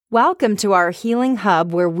Welcome to our Healing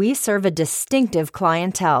Hub, where we serve a distinctive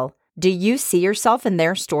clientele. Do you see yourself in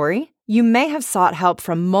their story? You may have sought help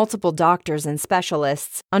from multiple doctors and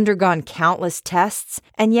specialists, undergone countless tests,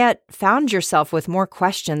 and yet found yourself with more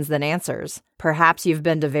questions than answers. Perhaps you've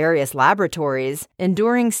been to various laboratories,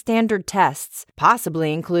 enduring standard tests,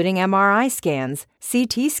 possibly including MRI scans,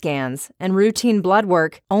 CT scans, and routine blood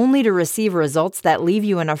work, only to receive results that leave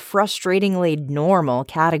you in a frustratingly normal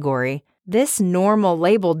category. This normal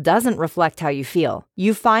label doesn't reflect how you feel.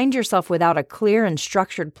 You find yourself without a clear and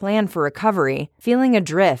structured plan for recovery, feeling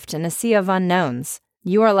adrift in a sea of unknowns.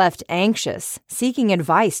 You are left anxious, seeking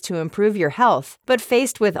advice to improve your health, but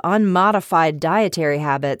faced with unmodified dietary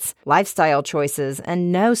habits, lifestyle choices,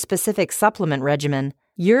 and no specific supplement regimen.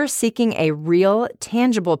 You're seeking a real,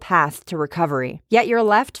 tangible path to recovery, yet you're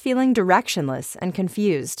left feeling directionless and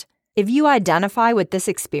confused. If you identify with this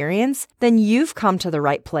experience, then you've come to the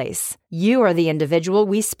right place. You are the individual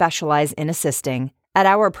we specialize in assisting. At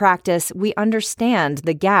our practice, we understand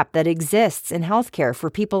the gap that exists in healthcare for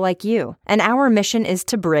people like you, and our mission is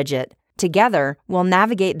to bridge it. Together, we'll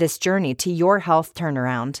navigate this journey to your health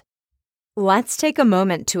turnaround. Let's take a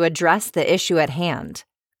moment to address the issue at hand.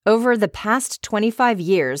 Over the past 25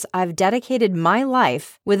 years, I've dedicated my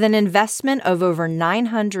life with an investment of over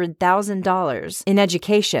 $900,000 in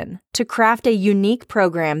education to craft a unique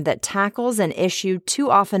program that tackles an issue too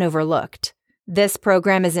often overlooked. This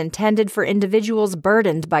program is intended for individuals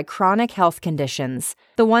burdened by chronic health conditions,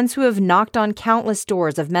 the ones who have knocked on countless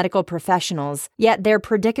doors of medical professionals, yet their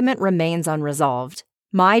predicament remains unresolved.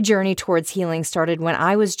 My journey towards healing started when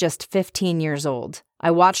I was just 15 years old.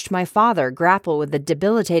 I watched my father grapple with a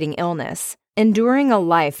debilitating illness, enduring a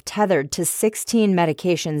life tethered to 16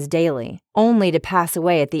 medications daily, only to pass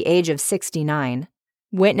away at the age of 69.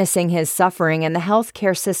 Witnessing his suffering and the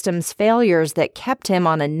healthcare system's failures that kept him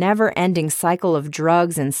on a never-ending cycle of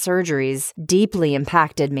drugs and surgeries deeply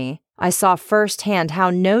impacted me. I saw firsthand how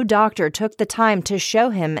no doctor took the time to show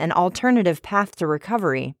him an alternative path to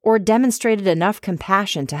recovery or demonstrated enough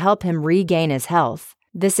compassion to help him regain his health.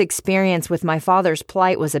 This experience with my father's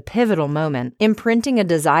plight was a pivotal moment, imprinting a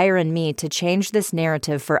desire in me to change this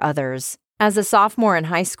narrative for others. As a sophomore in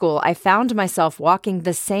high school, I found myself walking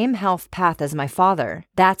the same health path as my father.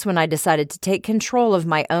 That's when I decided to take control of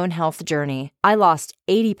my own health journey. I lost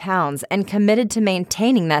 80 pounds and committed to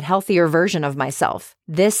maintaining that healthier version of myself.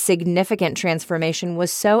 This significant transformation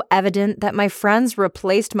was so evident that my friends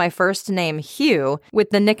replaced my first name, Hugh, with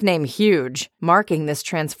the nickname Huge, marking this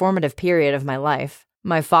transformative period of my life.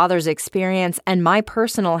 My father's experience and my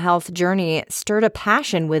personal health journey stirred a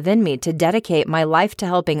passion within me to dedicate my life to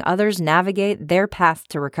helping others navigate their path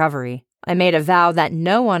to recovery. I made a vow that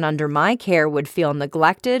no one under my care would feel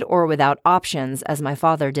neglected or without options as my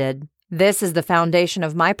father did. This is the foundation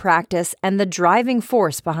of my practice and the driving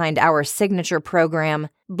force behind our signature program,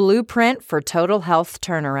 Blueprint for Total Health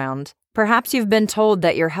Turnaround. Perhaps you've been told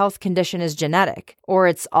that your health condition is genetic, or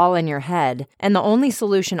it's all in your head, and the only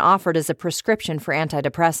solution offered is a prescription for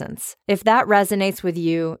antidepressants. If that resonates with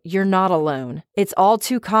you, you're not alone. It's all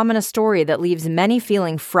too common a story that leaves many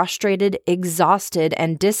feeling frustrated, exhausted,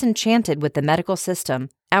 and disenchanted with the medical system.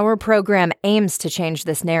 Our program aims to change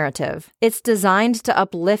this narrative. It's designed to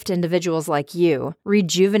uplift individuals like you,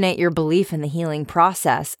 rejuvenate your belief in the healing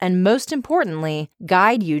process, and most importantly,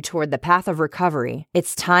 guide you toward the path of recovery.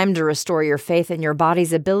 It's time to restore your faith in your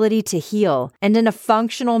body's ability to heal and in a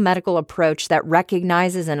functional medical approach that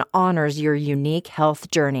recognizes and honors your unique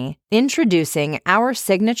health journey. Introducing our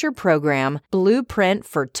signature program, Blueprint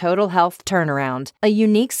for Total Health Turnaround, a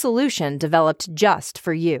unique solution developed just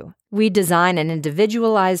for you. We design an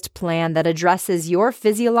individualized plan that addresses your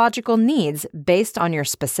physiological needs based on your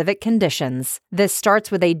specific conditions. This starts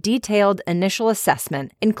with a detailed initial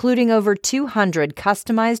assessment, including over 200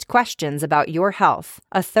 customized questions about your health,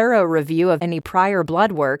 a thorough review of any prior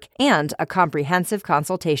blood work, and a comprehensive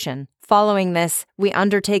consultation. Following this, we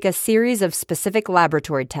undertake a series of specific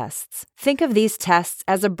laboratory tests. Think of these tests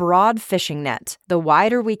as a broad fishing net. The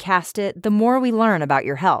wider we cast it, the more we learn about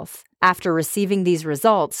your health. After receiving these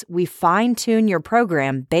results, we fine-tune your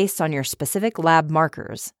program based on your specific lab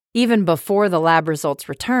markers. Even before the lab results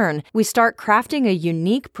return, we start crafting a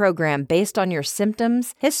unique program based on your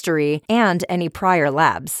symptoms, history, and any prior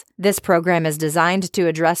labs. This program is designed to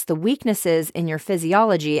address the weaknesses in your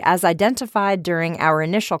physiology as identified during our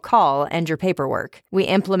initial call and your paperwork. We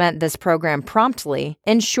implement this program promptly,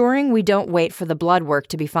 ensuring we don't wait for the blood work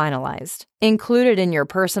to be finalized. Included in your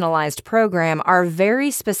personalized program are very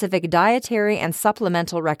specific dietary and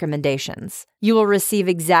supplemental recommendations. You will receive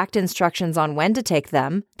exact instructions on when to take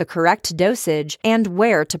them, the correct dosage, and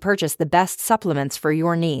where to purchase the best supplements for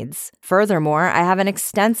your needs. Furthermore, I have an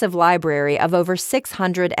extensive library of over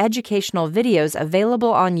 600 educational videos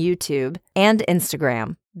available on YouTube and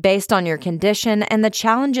Instagram. Based on your condition and the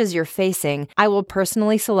challenges you're facing, I will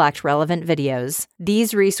personally select relevant videos.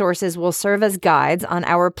 These resources will serve as guides on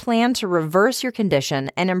our plan to reverse your condition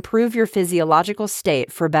and improve your physiological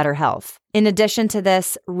state for better health. In addition to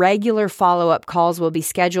this, regular follow-up calls will be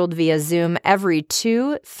scheduled via Zoom every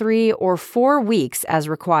 2, 3, or 4 weeks as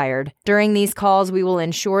required. During these calls, we will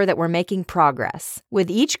ensure that we're making progress. With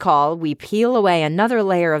each call, we peel away another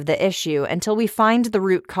layer of the issue until we find the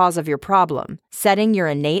root cause of your problem, setting your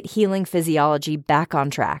innate healing physiology back on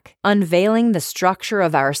track. Unveiling the structure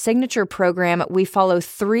of our signature program, we follow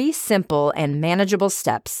 3 simple and manageable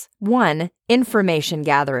steps. 1. Information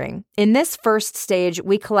gathering. In this first stage,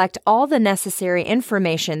 we collect all the necessary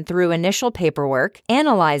information through initial paperwork,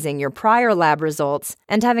 analyzing your prior lab results,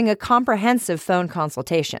 and having a comprehensive phone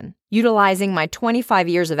consultation. Utilizing my 25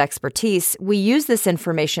 years of expertise, we use this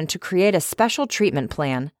information to create a special treatment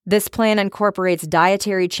plan. This plan incorporates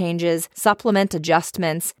dietary changes, supplement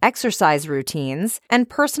adjustments, exercise routines, and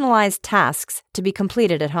personalized tasks to be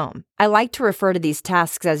completed at home. I like to refer to these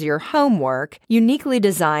tasks as your homework, uniquely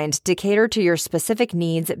designed to cater to your specific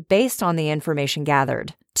needs based on the information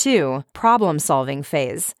gathered. 2. Problem-solving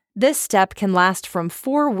phase. This step can last from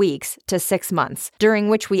 4 weeks to 6 months, during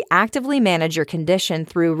which we actively manage your condition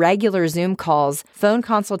through regular Zoom calls, phone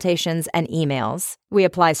consultations, and emails. We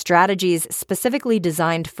apply strategies specifically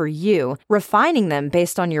designed for you, refining them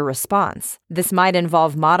based on your response. This might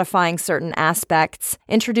involve modifying certain aspects,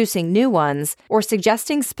 introducing new ones, or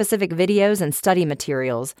suggesting specific videos and study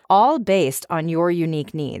materials, all based on your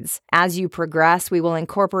unique needs. As you progress, we will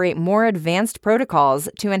incorporate more advanced protocols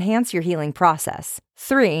to enhance your healing process.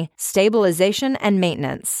 3. Stabilization and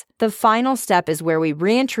maintenance. The final step is where we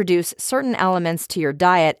reintroduce certain elements to your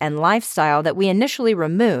diet and lifestyle that we initially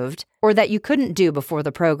removed or that you couldn't do before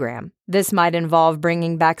the program. This might involve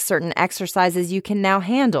bringing back certain exercises you can now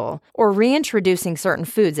handle or reintroducing certain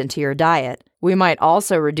foods into your diet. We might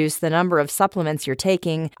also reduce the number of supplements you're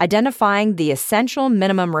taking, identifying the essential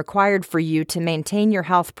minimum required for you to maintain your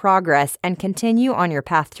health progress and continue on your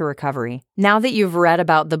path to recovery. Now that you've read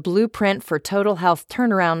about the Blueprint for Total Health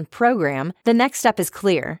Turnaround program, the next step is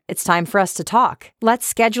clear. It's time for us to talk. Let's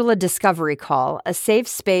schedule a discovery call, a safe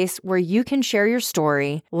space where you can share your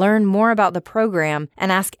story, learn more about the program,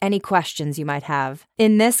 and ask any questions you might have.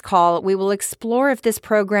 In this call, we will explore if this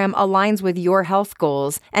program aligns with your health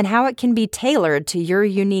goals and how it can be tailored to your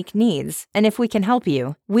unique needs, and if we can help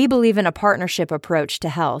you. We believe in a partnership approach to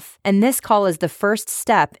health, and this call is the first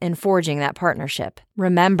step in forging that partnership.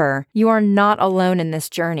 Remember, you are not alone in this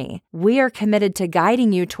journey. We are committed to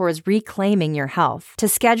guiding you towards reclaiming your health. To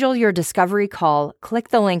schedule your discovery call, click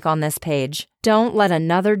the link on this page. Don't let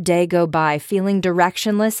another day go by feeling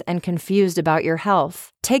directionless and confused about your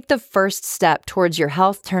health. Take the first step towards your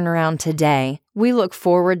health turnaround today. We look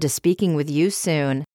forward to speaking with you soon.